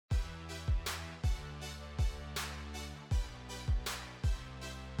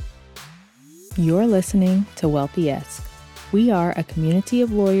You're listening to Wealthy-esque. We are a community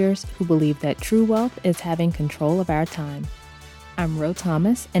of lawyers who believe that true wealth is having control of our time. I'm Ro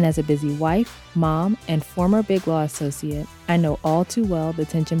Thomas, and as a busy wife, mom, and former Big Law associate, I know all too well the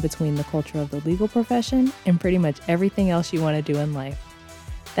tension between the culture of the legal profession and pretty much everything else you want to do in life.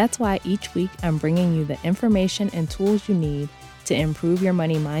 That's why each week I'm bringing you the information and tools you need to improve your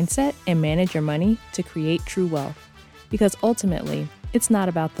money mindset and manage your money to create true wealth. Because ultimately, it's not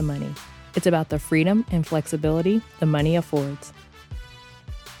about the money. It's about the freedom and flexibility the money affords.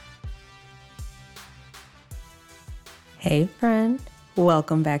 Hey friend,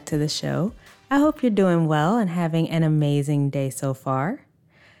 welcome back to the show. I hope you're doing well and having an amazing day so far.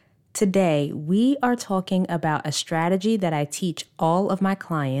 Today, we are talking about a strategy that I teach all of my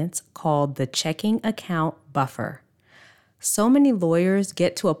clients called the checking account buffer. So many lawyers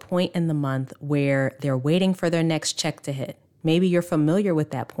get to a point in the month where they're waiting for their next check to hit. Maybe you're familiar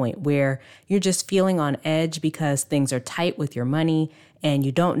with that point where you're just feeling on edge because things are tight with your money and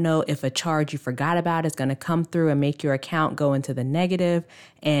you don't know if a charge you forgot about is going to come through and make your account go into the negative,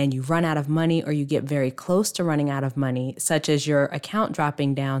 and you run out of money or you get very close to running out of money, such as your account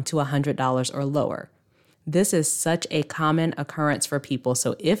dropping down to $100 or lower. This is such a common occurrence for people,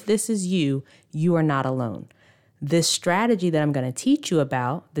 so if this is you, you are not alone. This strategy that I'm going to teach you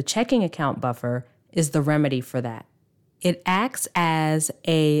about, the checking account buffer, is the remedy for that. It acts as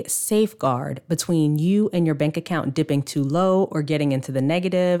a safeguard between you and your bank account dipping too low or getting into the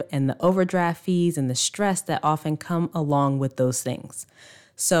negative and the overdraft fees and the stress that often come along with those things.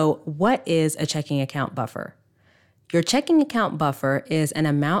 So what is a checking account buffer? Your checking account buffer is an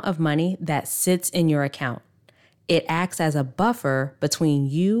amount of money that sits in your account. It acts as a buffer between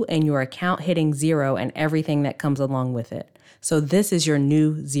you and your account hitting zero and everything that comes along with it. So this is your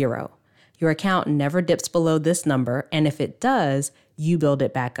new zero. Your account never dips below this number, and if it does, you build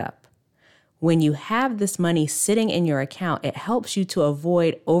it back up. When you have this money sitting in your account, it helps you to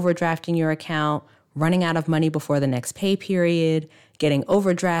avoid overdrafting your account, running out of money before the next pay period, getting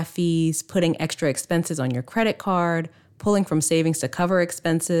overdraft fees, putting extra expenses on your credit card, pulling from savings to cover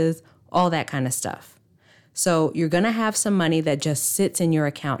expenses, all that kind of stuff. So you're going to have some money that just sits in your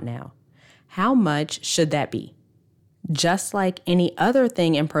account now. How much should that be? Just like any other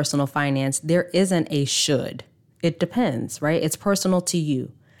thing in personal finance, there isn't a should. It depends, right? It's personal to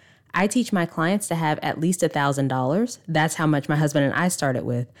you. I teach my clients to have at least $1,000. That's how much my husband and I started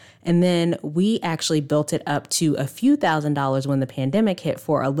with. And then we actually built it up to a few $1,000s when the pandemic hit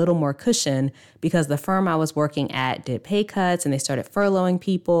for a little more cushion because the firm I was working at did pay cuts and they started furloughing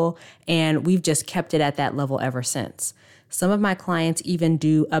people. And we've just kept it at that level ever since. Some of my clients even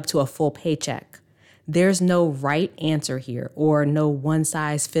do up to a full paycheck. There's no right answer here or no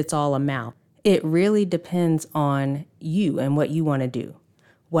one-size-fits-all amount. It really depends on you and what you want to do.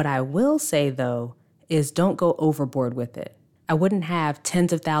 What I will say, though, is don't go overboard with it. I wouldn't have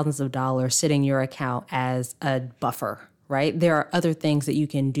tens of thousands of dollars sitting in your account as a buffer, right? There are other things that you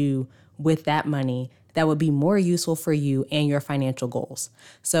can do with that money that would be more useful for you and your financial goals.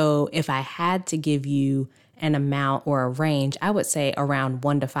 So if I had to give you an amount or a range, I would say around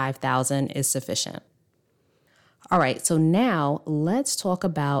 $1,000 to $5,000 is sufficient. All right, so now let's talk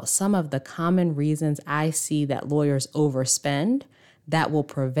about some of the common reasons I see that lawyers overspend that will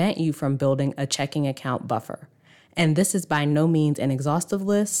prevent you from building a checking account buffer. And this is by no means an exhaustive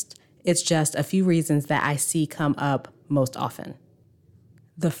list. It's just a few reasons that I see come up most often.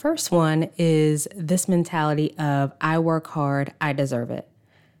 The first one is this mentality of I work hard, I deserve it.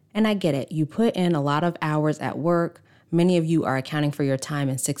 And I get it. You put in a lot of hours at work. Many of you are accounting for your time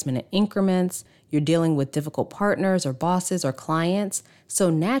in 6-minute increments. You're dealing with difficult partners or bosses or clients. So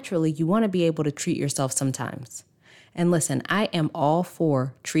naturally, you want to be able to treat yourself sometimes. And listen, I am all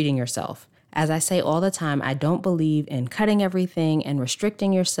for treating yourself. As I say all the time, I don't believe in cutting everything and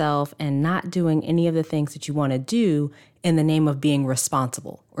restricting yourself and not doing any of the things that you want to do in the name of being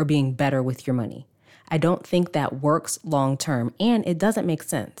responsible or being better with your money. I don't think that works long term, and it doesn't make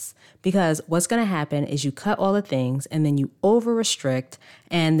sense because what's going to happen is you cut all the things and then you over restrict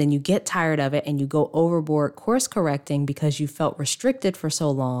and then you get tired of it and you go overboard course correcting because you felt restricted for so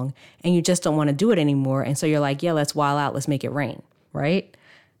long and you just don't want to do it anymore. And so you're like, yeah, let's wild out. Let's make it rain, right?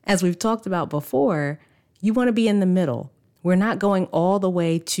 As we've talked about before, you want to be in the middle. We're not going all the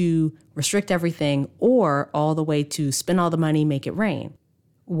way to restrict everything or all the way to spend all the money, make it rain.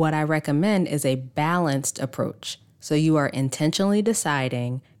 What I recommend is a balanced approach. So you are intentionally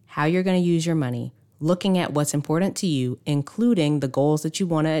deciding how you're going to use your money, looking at what's important to you, including the goals that you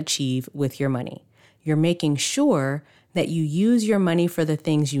want to achieve with your money. You're making sure that you use your money for the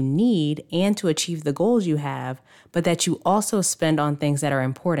things you need and to achieve the goals you have, but that you also spend on things that are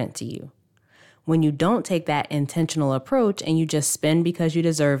important to you. When you don't take that intentional approach and you just spend because you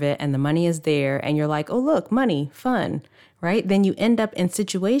deserve it and the money is there and you're like, oh, look, money, fun, right? Then you end up in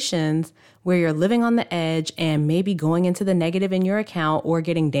situations where you're living on the edge and maybe going into the negative in your account or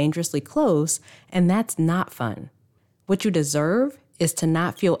getting dangerously close, and that's not fun. What you deserve is to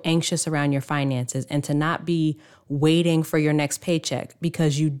not feel anxious around your finances and to not be waiting for your next paycheck,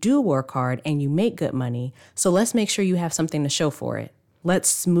 because you do work hard and you make good money. So let's make sure you have something to show for it. Let's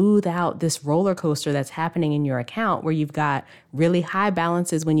smooth out this roller coaster that's happening in your account where you've got really high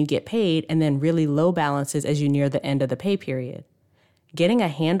balances when you get paid and then really low balances as you near the end of the pay period. Getting a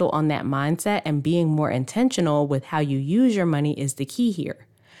handle on that mindset and being more intentional with how you use your money is the key here.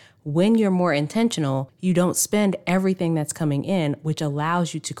 When you're more intentional, you don't spend everything that's coming in, which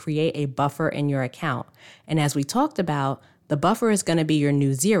allows you to create a buffer in your account. And as we talked about, the buffer is going to be your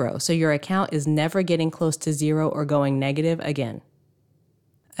new zero. So your account is never getting close to zero or going negative again.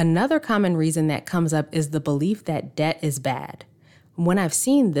 Another common reason that comes up is the belief that debt is bad. When I've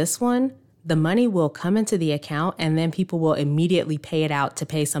seen this one, the money will come into the account and then people will immediately pay it out to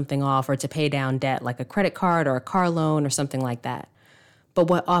pay something off or to pay down debt, like a credit card or a car loan or something like that. But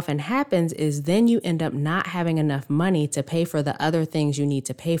what often happens is then you end up not having enough money to pay for the other things you need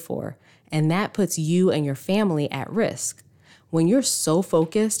to pay for, and that puts you and your family at risk. When you're so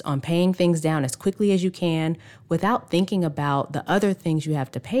focused on paying things down as quickly as you can without thinking about the other things you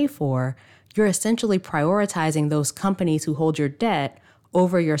have to pay for, you're essentially prioritizing those companies who hold your debt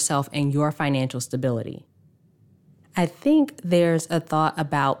over yourself and your financial stability. I think there's a thought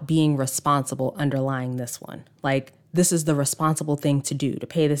about being responsible underlying this one. Like, this is the responsible thing to do, to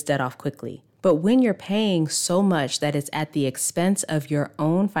pay this debt off quickly. But when you're paying so much that it's at the expense of your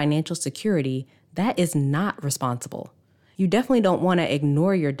own financial security, that is not responsible. You definitely don't want to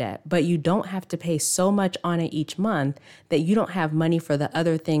ignore your debt, but you don't have to pay so much on it each month that you don't have money for the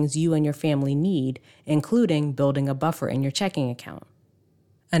other things you and your family need, including building a buffer in your checking account.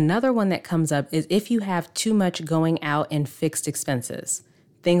 Another one that comes up is if you have too much going out in fixed expenses.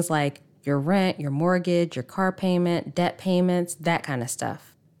 Things like your rent, your mortgage, your car payment, debt payments, that kind of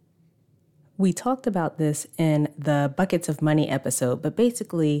stuff. We talked about this in the Buckets of Money episode, but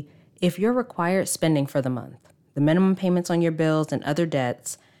basically, if your required spending for the month, the minimum payments on your bills and other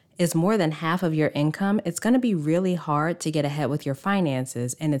debts, is more than half of your income, it's going to be really hard to get ahead with your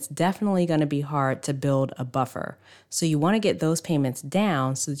finances, and it's definitely going to be hard to build a buffer. So you want to get those payments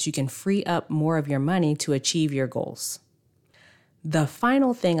down so that you can free up more of your money to achieve your goals. The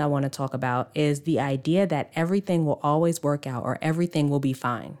final thing I want to talk about is the idea that everything will always work out or everything will be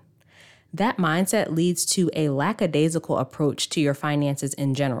fine. That mindset leads to a lackadaisical approach to your finances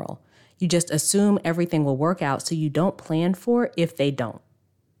in general. You just assume everything will work out so you don't plan for if they don't.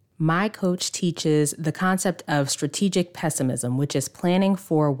 My coach teaches the concept of strategic pessimism, which is planning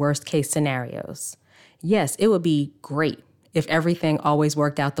for worst-case scenarios. Yes, it would be great if everything always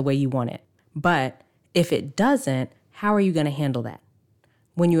worked out the way you want it. But if it doesn't, how are you going to handle that?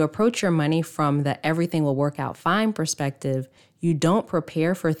 When you approach your money from the everything will work out fine perspective, you don't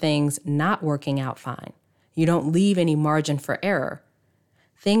prepare for things not working out fine. You don't leave any margin for error.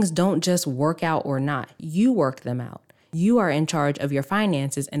 Things don't just work out or not. You work them out. You are in charge of your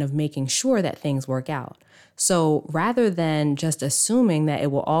finances and of making sure that things work out. So rather than just assuming that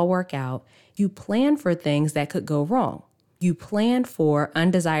it will all work out, you plan for things that could go wrong. You plan for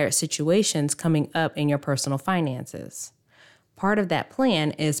undesired situations coming up in your personal finances. Part of that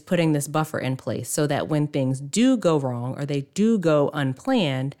plan is putting this buffer in place so that when things do go wrong or they do go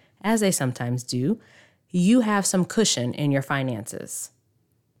unplanned, as they sometimes do, you have some cushion in your finances.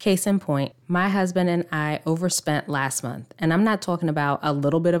 Case in point, my husband and I overspent last month, and I'm not talking about a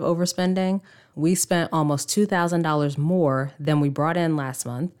little bit of overspending. We spent almost $2,000 more than we brought in last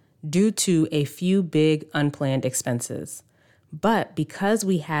month due to a few big unplanned expenses. But because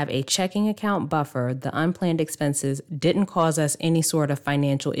we have a checking account buffer, the unplanned expenses didn't cause us any sort of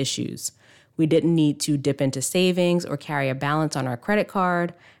financial issues. We didn't need to dip into savings or carry a balance on our credit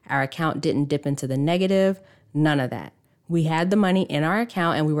card. Our account didn't dip into the negative, none of that. We had the money in our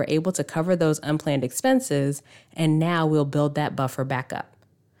account and we were able to cover those unplanned expenses, and now we'll build that buffer back up.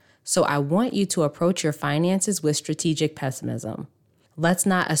 So I want you to approach your finances with strategic pessimism. Let's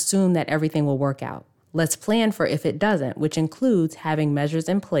not assume that everything will work out. Let's plan for if it doesn't, which includes having measures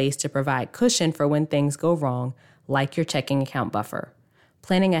in place to provide cushion for when things go wrong, like your checking account buffer.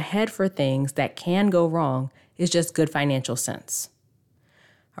 Planning ahead for things that can go wrong is just good financial sense.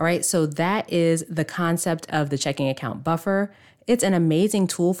 All right, so that is the concept of the checking account buffer. It's an amazing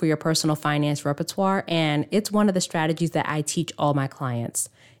tool for your personal finance repertoire, and it's one of the strategies that I teach all my clients.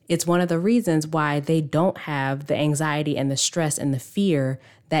 It's one of the reasons why they don't have the anxiety and the stress and the fear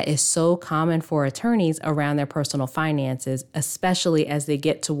that is so common for attorneys around their personal finances, especially as they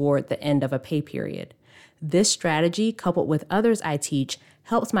get toward the end of a pay period. This strategy, coupled with others I teach,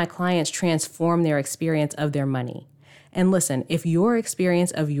 helps my clients transform their experience of their money. And listen, if your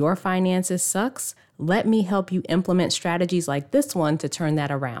experience of your finances sucks, let me help you implement strategies like this one to turn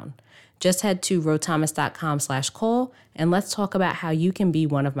that around. Just head to rothomas.com/call and let's talk about how you can be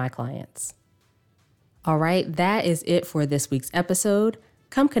one of my clients. All right, that is it for this week's episode.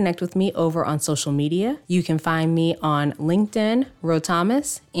 Come connect with me over on social media. You can find me on LinkedIn,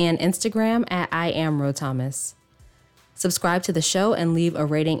 Rothomas, and Instagram at @IamRothomas. Subscribe to the show and leave a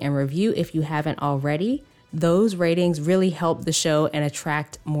rating and review if you haven't already. Those ratings really help the show and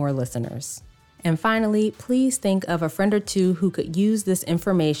attract more listeners. And finally, please think of a friend or two who could use this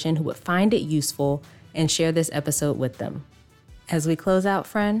information, who would find it useful, and share this episode with them. As we close out,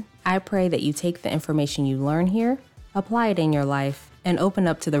 friend, I pray that you take the information you learn here, apply it in your life, and open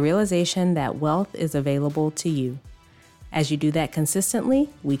up to the realization that wealth is available to you. As you do that consistently,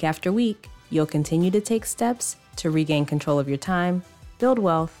 week after week, you'll continue to take steps to regain control of your time, build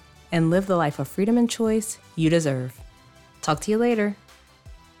wealth, and live the life of freedom and choice you deserve. Talk to you later.